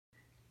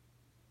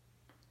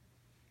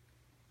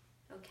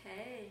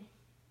Okay.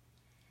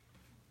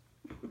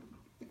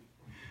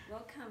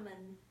 Welcome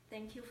and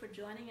thank you for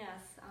joining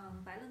us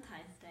on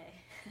Valentine's Day.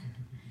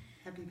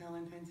 Happy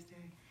Valentine's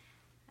Day.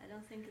 I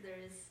don't think there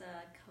is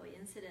a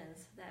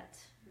coincidence that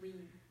we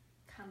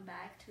come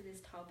back to this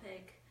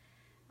topic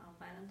on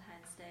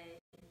Valentine's Day,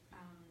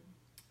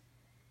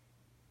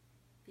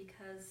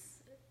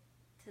 because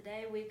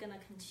today we're going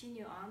to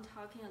continue on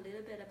talking a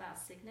little bit about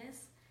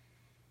sickness.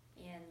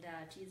 And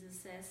Jesus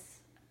says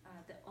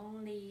the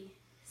only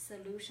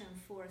solution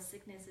for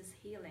sickness is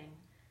healing.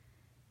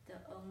 The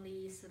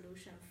only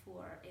solution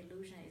for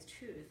illusion is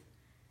truth.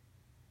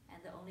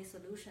 And the only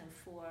solution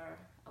for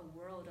a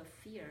world of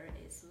fear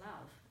is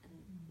love.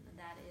 And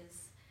that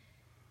is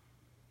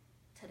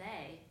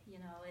today. You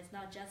know, it's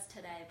not just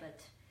today,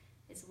 but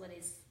it's what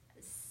is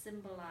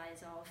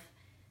symbolized of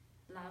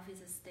love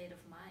is a state of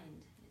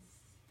mind. It's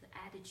the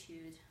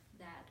attitude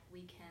that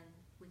we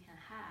can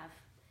have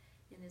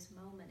in this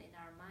moment in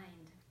our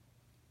mind.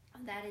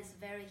 And that is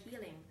very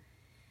healing.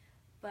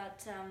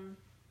 But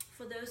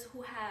for those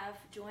who have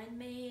joined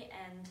me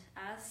and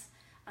us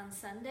on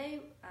Sunday,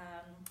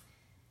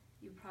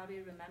 you probably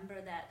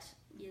remember that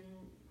in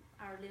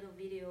our little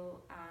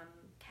video,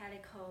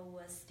 Calico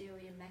was still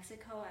in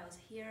Mexico. I was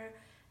here,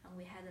 and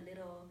we had a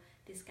little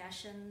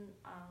discussion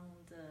on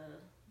the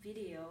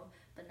video.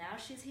 But now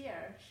she's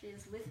here.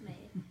 She's with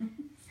me.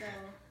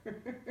 So,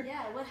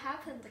 yeah, what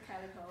happened to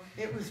Calico?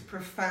 It was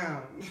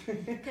profound.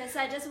 Because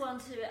I just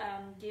want to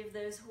give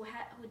those who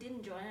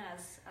didn't join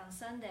us on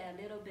Sunday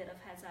a little bit of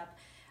heads up.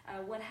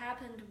 What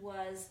happened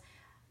was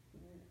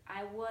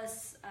I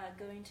was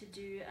going to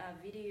do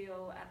a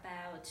video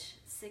about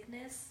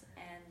sickness,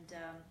 and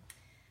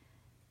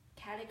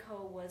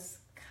Calico was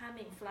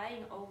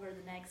flying over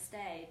the next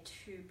day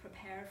to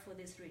prepare for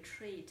this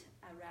retreat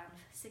around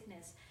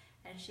sickness.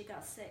 And she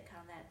got sick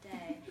on that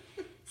day,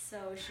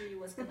 so she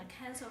was going to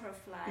cancel her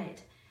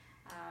flight,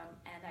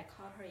 and I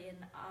called her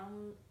in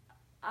on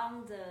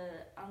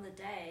the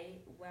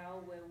day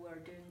while we were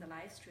doing the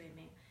live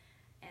streaming,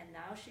 and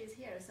now she's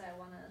here. So I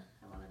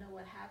wanna know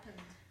what happened.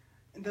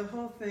 The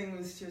whole thing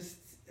was just,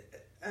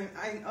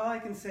 all I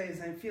can say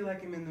is I feel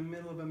like I'm in the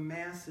middle of a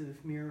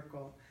massive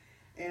miracle,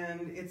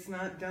 and it's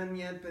not done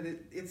yet, but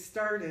it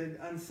started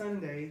on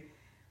Sunday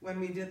when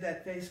we did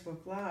that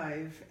Facebook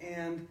Live,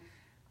 and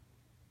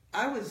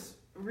I was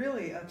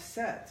really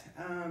upset.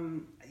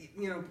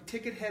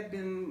 Ticket had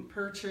been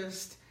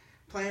purchased,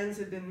 plans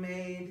had been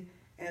made,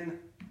 and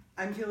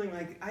I'm feeling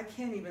like I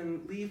can't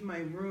even leave my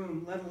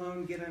room, let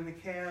alone get in a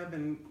cab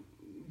and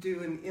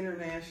do an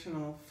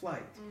international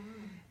flight.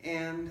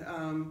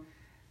 Mm-hmm.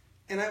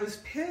 And I was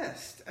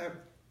pissed.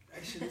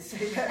 I shouldn't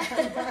say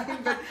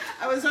that, but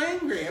I was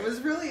angry. I was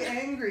really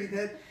angry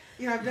that,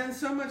 I've done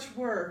so much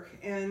work,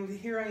 and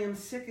here I am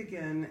sick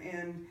again,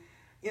 and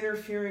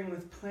interfering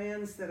with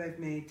plans that I've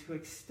made to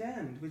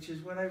extend, which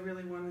is what I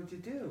really wanted to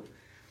do.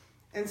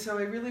 And so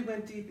I really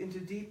went into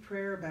deep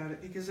prayer about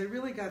it, because I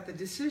really got the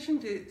decision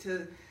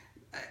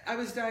I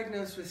was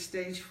diagnosed with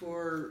stage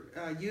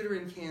 4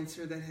 uterine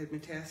cancer that had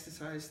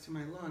metastasized to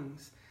my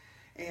lungs.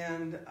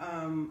 And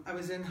I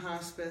was in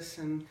hospice,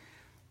 and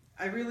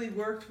I really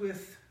worked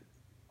with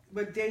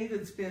what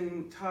David's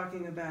been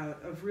talking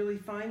about, of really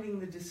finding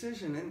the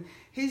decision. And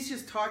he's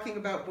just talking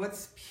about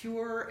what's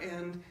pure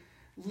and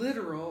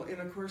literal in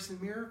A Course in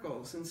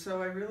Miracles. And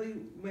so I really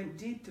went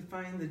deep to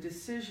find the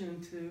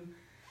decision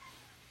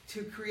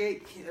to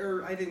create,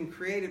 or I didn't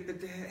create it,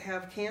 but to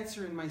have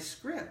cancer in my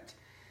script.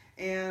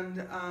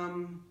 And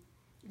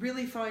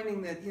really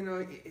finding that,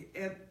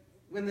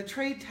 when the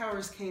trade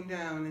towers came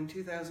down in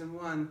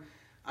 2001,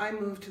 I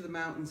moved to the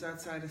mountains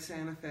outside of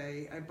Santa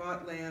Fe. I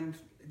bought land,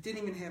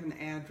 didn't even have an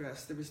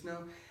address.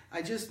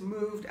 I just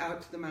moved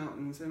out to the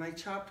mountains, and I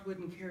chopped wood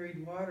and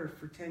carried water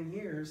for 10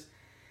 years.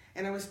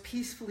 And I was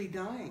peacefully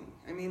dying.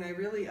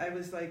 I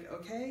was like,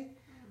 okay,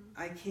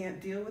 I can't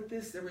deal with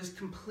this. There was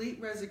complete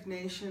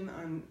resignation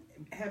on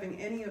having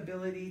any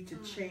ability to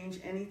change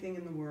anything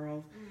in the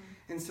world.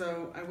 And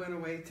so I went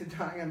away to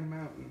die on the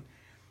mountain.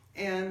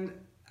 And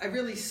I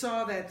really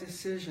saw that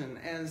decision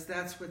as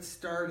that's what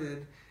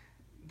started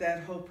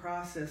that whole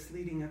process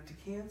leading up to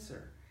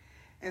cancer.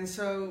 And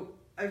so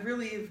I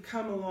really have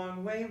come a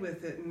long way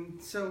with it.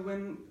 And so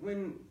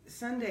when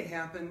Sunday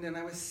happened and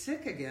I was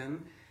sick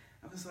again,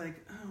 I was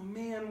like, oh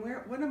man,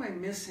 what am I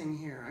missing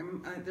here?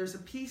 There's a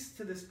piece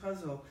to this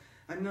puzzle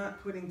I'm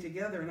not putting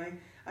together. And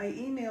I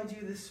emailed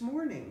you this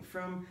morning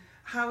from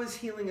How is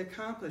Healing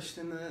Accomplished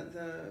in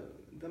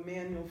the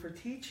manual for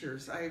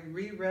teachers. I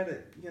reread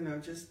it,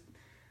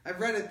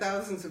 I've read it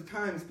thousands of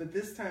times, but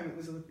this time it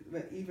was an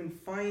even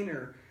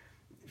finer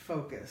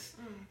focus.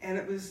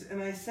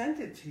 And I sent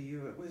it to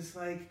you. It was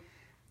like,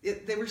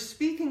 they were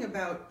speaking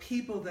about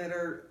people that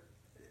are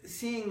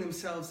seeing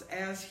themselves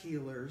as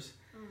healers,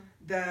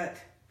 that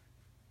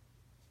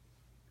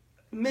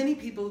many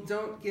people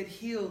don't get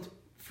healed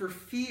for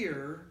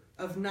fear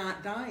of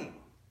not dying.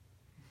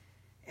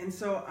 And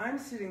so I'm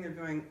sitting there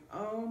going,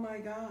 oh my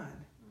God.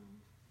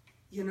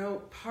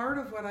 Part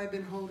of what I've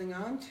been holding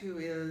on to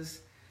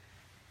is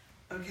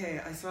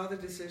okay, I saw the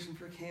decision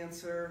for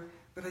cancer,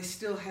 but I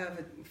still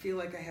feel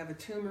like I have a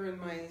tumor in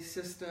my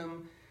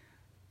system.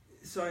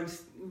 So I'm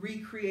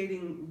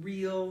recreating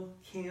real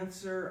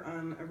cancer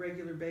on a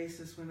regular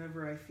basis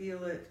whenever I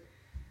feel it.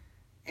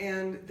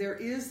 And there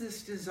is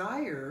this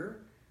desire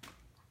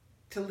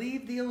to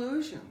leave the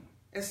illusion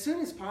as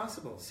soon as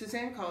possible.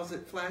 Suzanne calls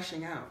it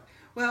flashing out.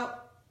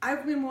 Well,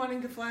 I've been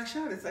wanting to flash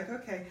out. It's like,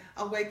 okay,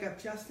 I'll wake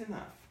up just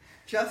enough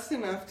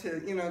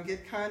to,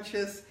 get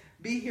conscious,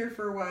 be here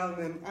for a while,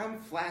 and then I'm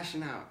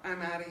flashing out.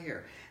 I'm out of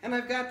here. And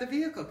I've got the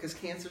vehicle because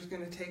cancer's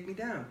going to take me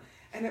down.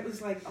 And it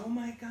was like, oh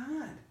my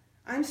God,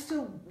 I'm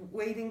still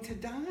waiting to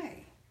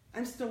die.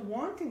 I'm still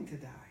wanting to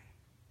die.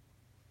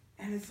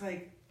 And it's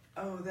like,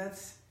 oh,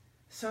 that's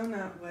so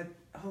not what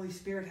Holy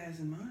Spirit has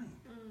in mind.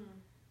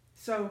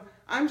 So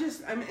I'm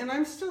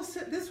still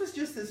sitting, this was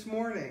just this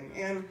morning,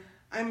 and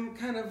I'm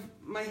kind of,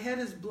 my head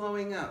is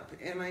blowing up,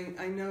 and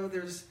I know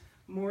there's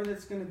more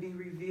that's going to be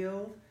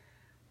revealed,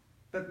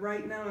 but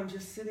right now I'm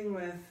just sitting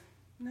with,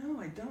 no,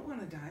 I don't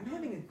want to die. I'm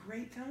having a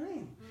great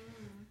time.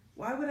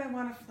 Why would I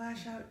want to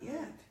flash out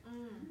yet?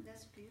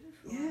 That's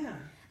beautiful. Yeah.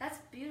 That's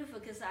beautiful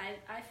because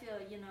I feel,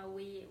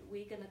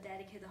 we're going to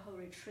dedicate the whole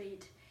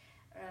retreat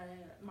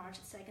March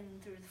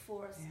 2nd through the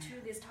 4th to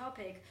this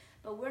topic,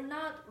 but we're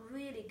not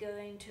really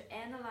going to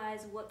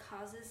analyze what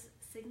causes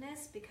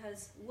sickness,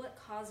 because what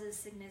causes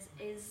sickness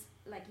is,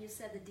 like you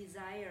said, the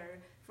desire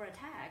for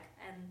attack,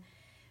 and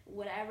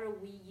whatever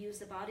we use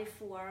the body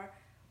for,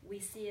 we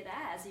see it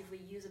as. If we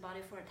use the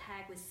body for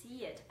attack, we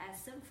see it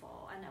as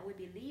sinful, and we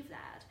believe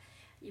that.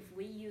 If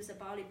we use the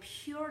body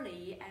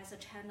purely as a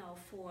channel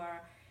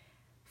for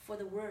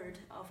the word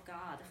of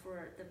God,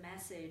 for the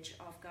message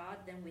of God,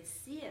 then we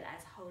see it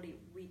as holy.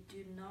 We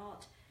do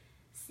not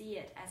see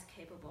it as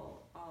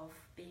capable of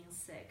being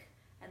sick.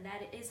 And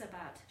that is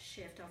about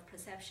shift of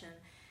perception.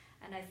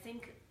 And I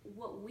think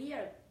what we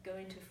are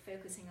going to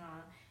focusing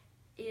on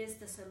is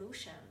the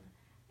solution.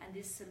 And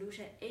this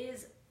solution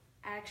is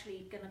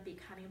actually going to be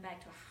coming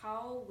back to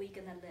how we're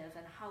going to live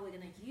and how we're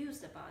going to use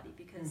the body.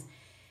 Because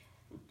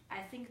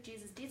I think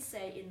Jesus did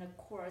say in the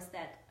Course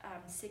that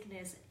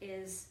sickness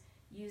is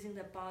using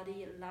the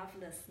body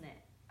lovelessly.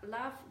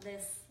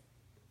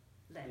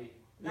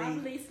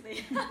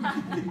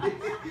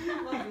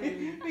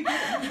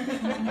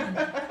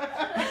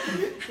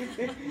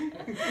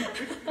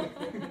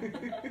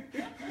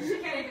 She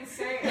can't even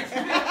say it.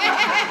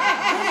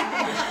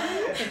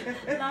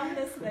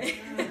 Lovelessly.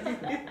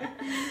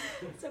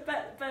 So,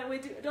 but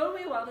don't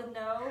we want to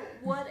know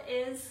what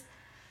is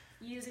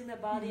using the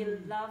body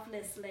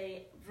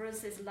lovelessly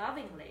versus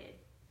lovingly?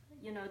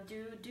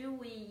 Do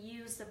we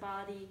use the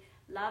body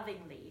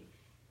lovingly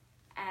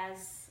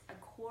as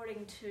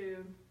according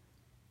to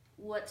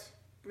what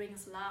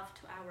brings love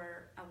to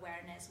our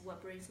awareness,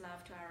 what brings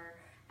love to our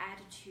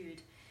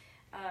attitude?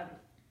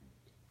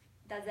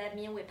 Does that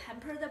mean we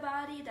pamper the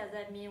body? Does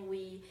that mean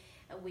we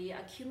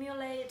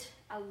accumulate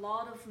a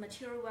lot of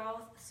material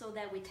wealth so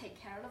that we take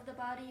care of the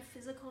body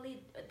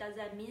physically? Does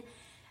that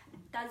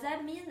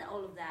mean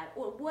all of that?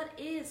 Or what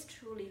is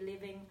truly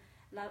living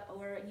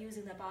or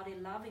using the body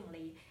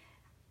lovingly?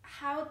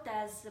 How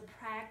does the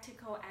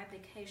practical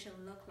application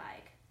look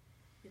like?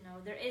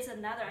 There is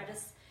another,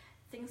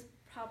 things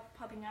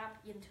popping up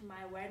into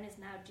my awareness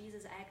now.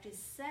 Jesus actually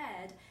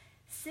said,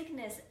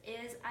 sickness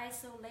is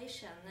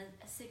isolation,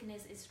 and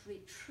sickness is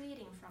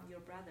retreating from your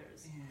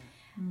brothers.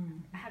 Yeah.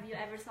 Have you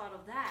ever thought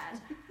of that?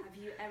 Have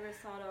you ever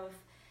thought of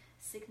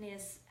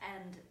sickness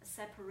and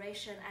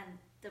separation, and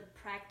the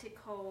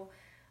practical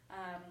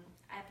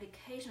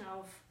application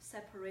of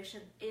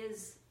separation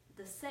is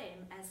the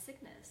same as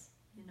sickness?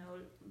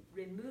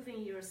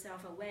 Removing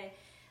yourself away,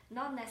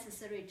 not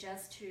necessarily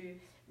just to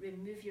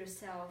remove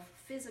yourself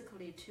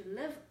physically to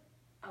live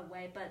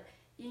away, but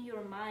in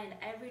your mind,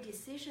 every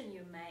decision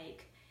you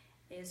make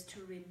is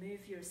to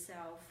remove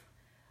yourself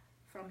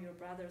from your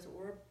brothers,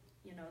 or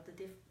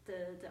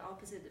the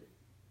opposite,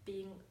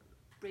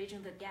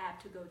 bridging the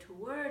gap to go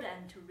toward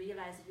and to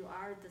realize you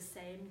are the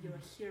same. You're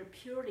here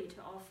purely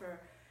to offer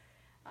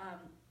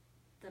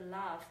the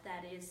love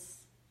that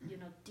is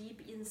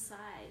deep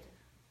inside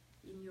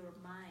in your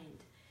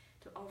mind,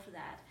 to offer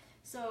that.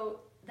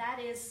 So that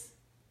is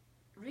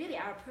really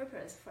our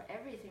purpose for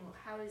everything.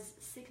 How is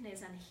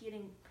sickness and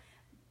healing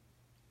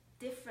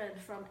different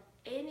from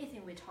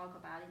anything we talk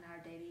about in our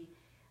daily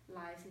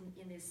lives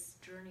in this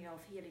journey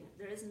of healing?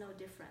 There is no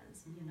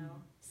difference.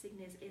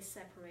 Sickness is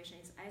separation,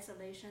 is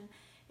isolation,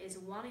 is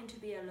wanting to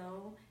be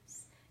alone,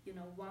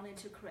 wanting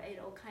to create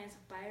all kinds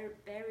of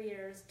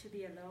barriers to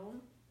be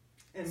alone,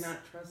 and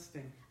not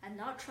trusting,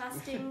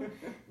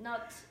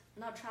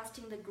 not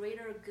trusting the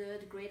greater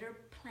good, greater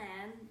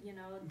plan.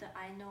 The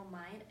I know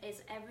mind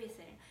is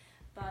everything.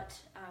 But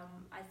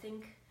I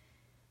think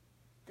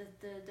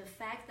the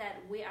fact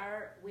that we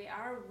are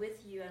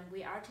with you and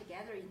we are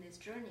together in this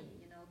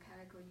journey,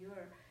 Calico,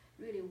 you're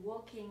really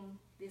walking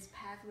this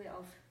pathway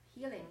of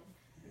healing.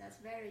 That's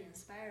very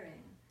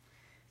inspiring.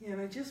 Yeah,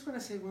 and I just want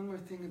to say one more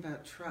thing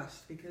about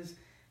trust, because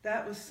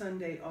that was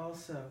Sunday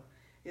also.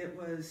 It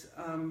was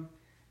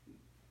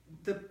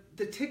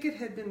the ticket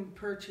had been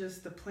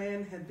purchased, the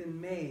plan had been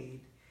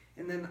made,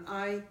 and then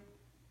I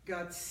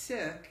got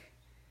sick,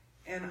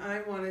 and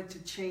I wanted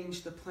to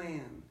change the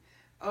plan.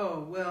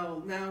 Oh,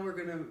 well, now we're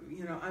going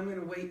to, I'm going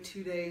to wait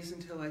 2 days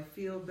until I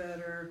feel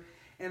better.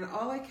 And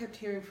all I kept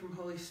hearing from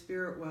Holy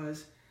Spirit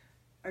was,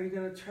 are you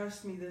going to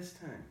trust me this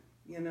time?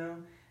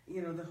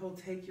 The whole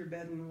take your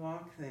bed and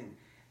walk thing.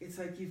 It's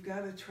like, you've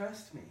got to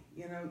trust me.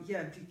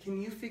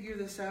 Can you figure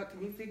this out?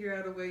 Can you figure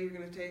out a way you're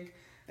going to take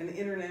an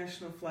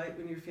international flight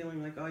when you're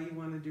feeling like all you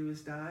want to do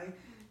is die?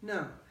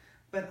 No.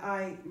 But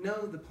I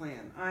know the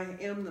plan. I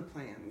am the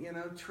plan.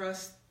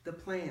 Trust the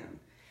plan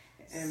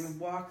and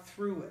walk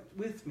through it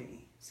with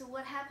me. So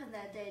what happened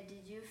that day?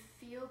 Did you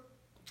feel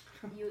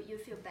you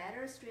feel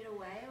better straight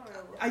away,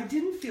 or? I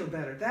didn't feel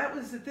better. That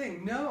was the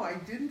thing. No, I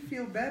didn't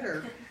feel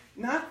better.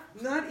 Not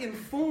in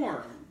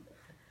form.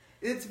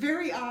 It's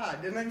very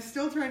odd, and I'm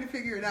still trying to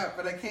figure it out,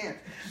 but I can't.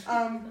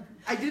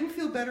 I didn't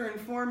feel better in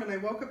form, and I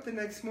woke up the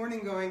next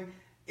morning going,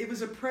 it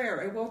was a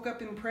prayer. I woke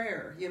up in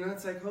prayer.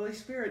 It's like, Holy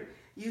Spirit,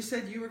 you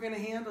said you were going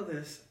to handle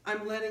this.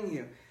 I'm letting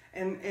you.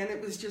 And it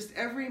was just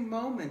every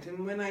moment.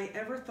 And when I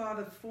ever thought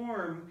of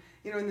form,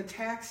 in the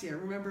taxi, I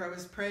remember I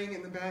was praying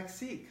in the back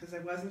seat because I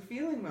wasn't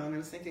feeling well. And I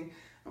was thinking,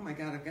 oh my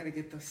God, I've got to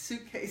get the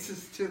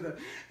suitcases to the,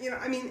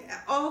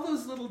 all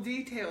those little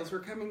details were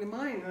coming to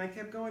mind. And I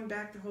kept going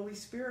back to Holy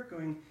Spirit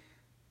going,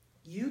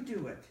 you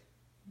do it.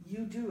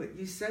 You do it.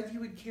 You said you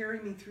would carry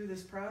me through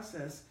this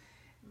process.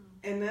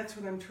 And that's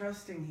what I'm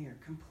trusting here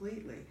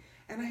completely.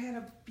 And I had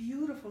a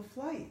beautiful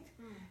flight.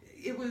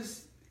 It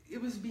was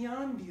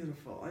beyond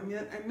beautiful. I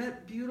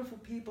met beautiful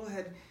people,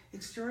 had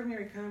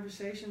extraordinary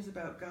conversations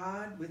about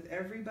God with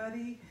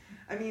everybody.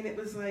 It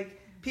was like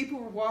people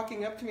were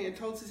walking up to me. I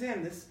told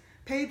Suzanne, this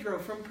Pedro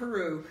from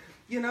Peru,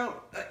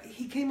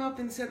 he came up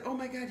and said, oh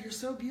my God, you're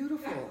so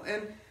beautiful.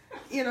 And,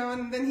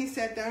 and then he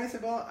sat down and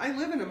said, well, I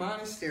live in a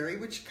monastery,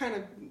 which kind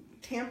of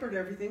tampered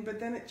everything, but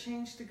then it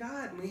changed to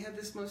God. And we had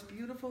this most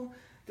beautiful,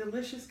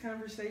 delicious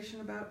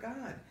conversation about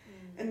God.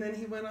 And then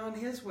he went on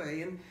his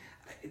way. And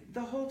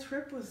the whole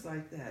trip was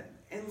like that.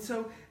 And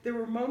so there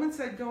were moments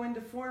I'd go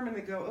into form and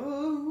I'd go,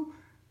 oh,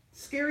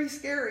 scary,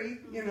 scary.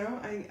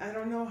 I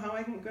don't know how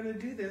I'm going to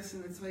do this.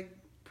 And it's like,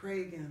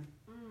 pray again.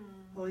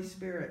 Holy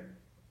Spirit,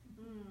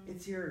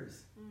 it's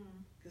yours.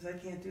 Because I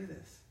can't do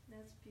this.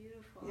 That's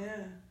beautiful.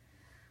 Yeah.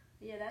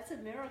 Yeah, that's a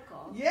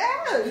miracle.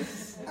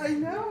 Yes, I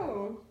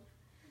know.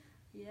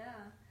 Yeah.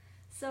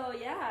 So,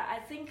 yeah, I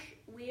think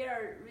we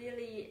are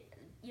really,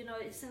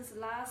 since the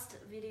last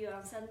video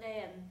on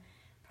Sunday and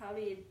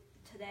probably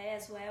today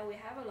as well, we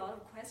have a lot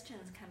of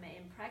questions coming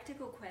in,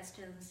 practical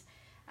questions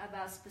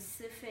about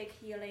specific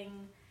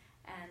healing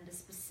and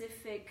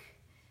specific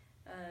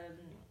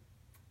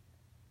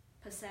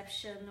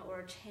perception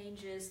or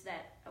changes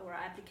or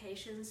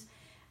applications.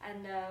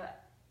 And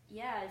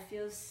it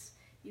feels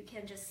you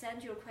can just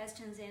send your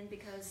questions in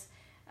because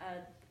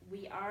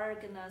we are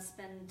gonna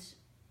spend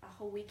a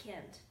whole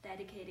weekend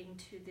dedicating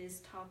to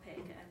this topic,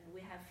 and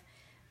we have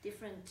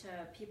different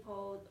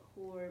people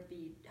who will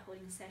be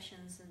holding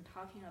sessions and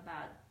talking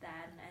about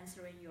that and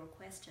answering your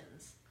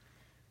questions.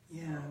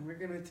 Yeah, we're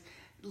going to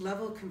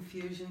level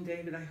confusion.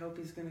 David, I hope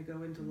he's going to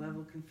go into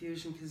level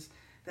confusion because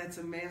that's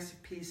a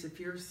massive piece. If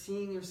you're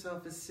seeing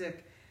yourself as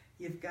sick,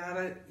 you've got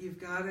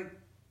to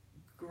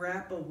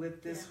grapple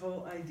with this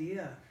whole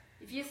idea.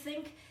 If you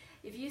think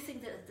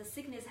that the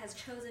sickness has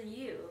chosen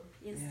you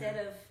instead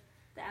of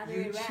the other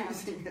way around.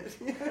 Choosing it.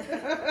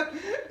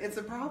 It's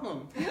a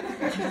problem.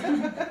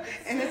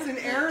 And it's an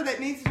error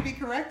that needs to be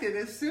corrected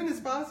as soon as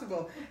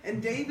possible.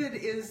 And David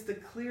is the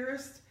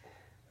clearest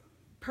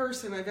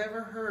person I've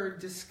ever heard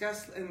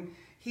discuss, and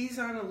he's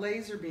on a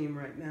laser beam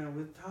right now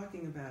with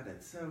talking about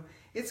it. So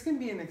it's going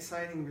to be an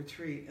exciting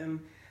retreat. And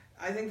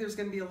I think there's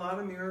going to be a lot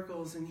of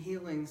miracles and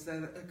healings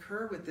that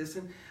occur with this.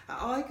 And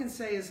all I can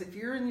say is if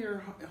you're in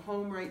your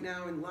home right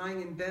now and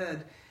lying in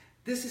bed,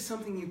 this is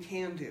something you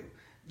can do.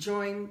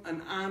 Join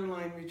an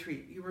online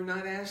retreat. We're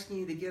not asking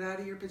you to get out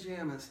of your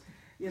pajamas.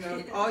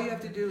 All you have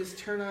to do is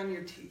turn on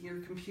your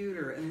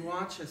computer and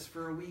watch us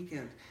for a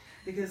weekend,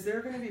 because there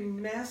are going to be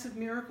massive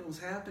miracles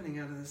happening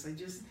out of this.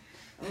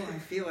 I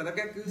feel it. I've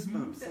got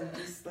goosebumps. I'm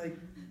just like,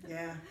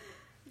 yeah.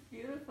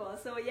 Beautiful.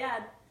 So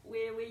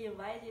we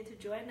invite you to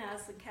join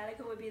us.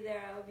 Calico will be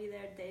there. I will be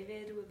there.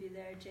 David will be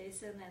there.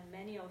 Jason and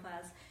many of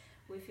us.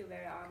 We feel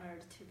very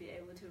honored to be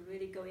able to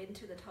really go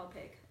into the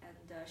topic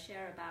and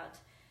share about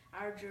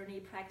our journey,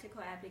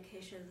 practical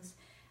applications,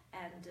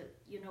 and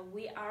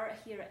we are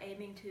here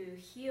aiming to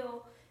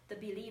heal the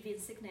belief in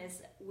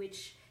sickness,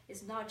 which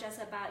is not just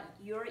about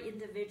your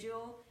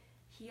individual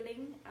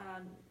healing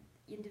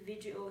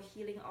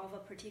of a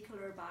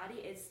particular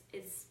body.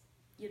 It's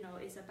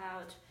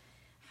about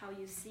how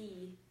you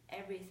see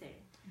everything.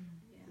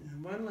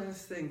 Yeah. One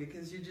last thing,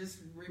 because you just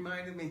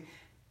reminded me,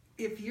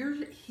 if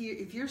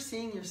you're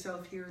seeing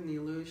yourself here in the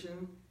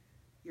illusion,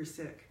 you're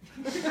sick.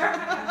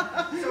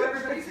 So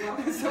everybody's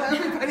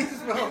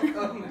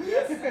welcome.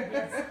 Yes.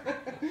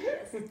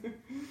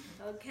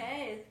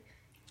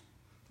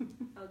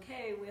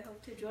 Okay, we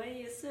hope to join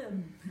you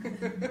soon.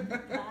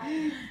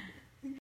 Bye.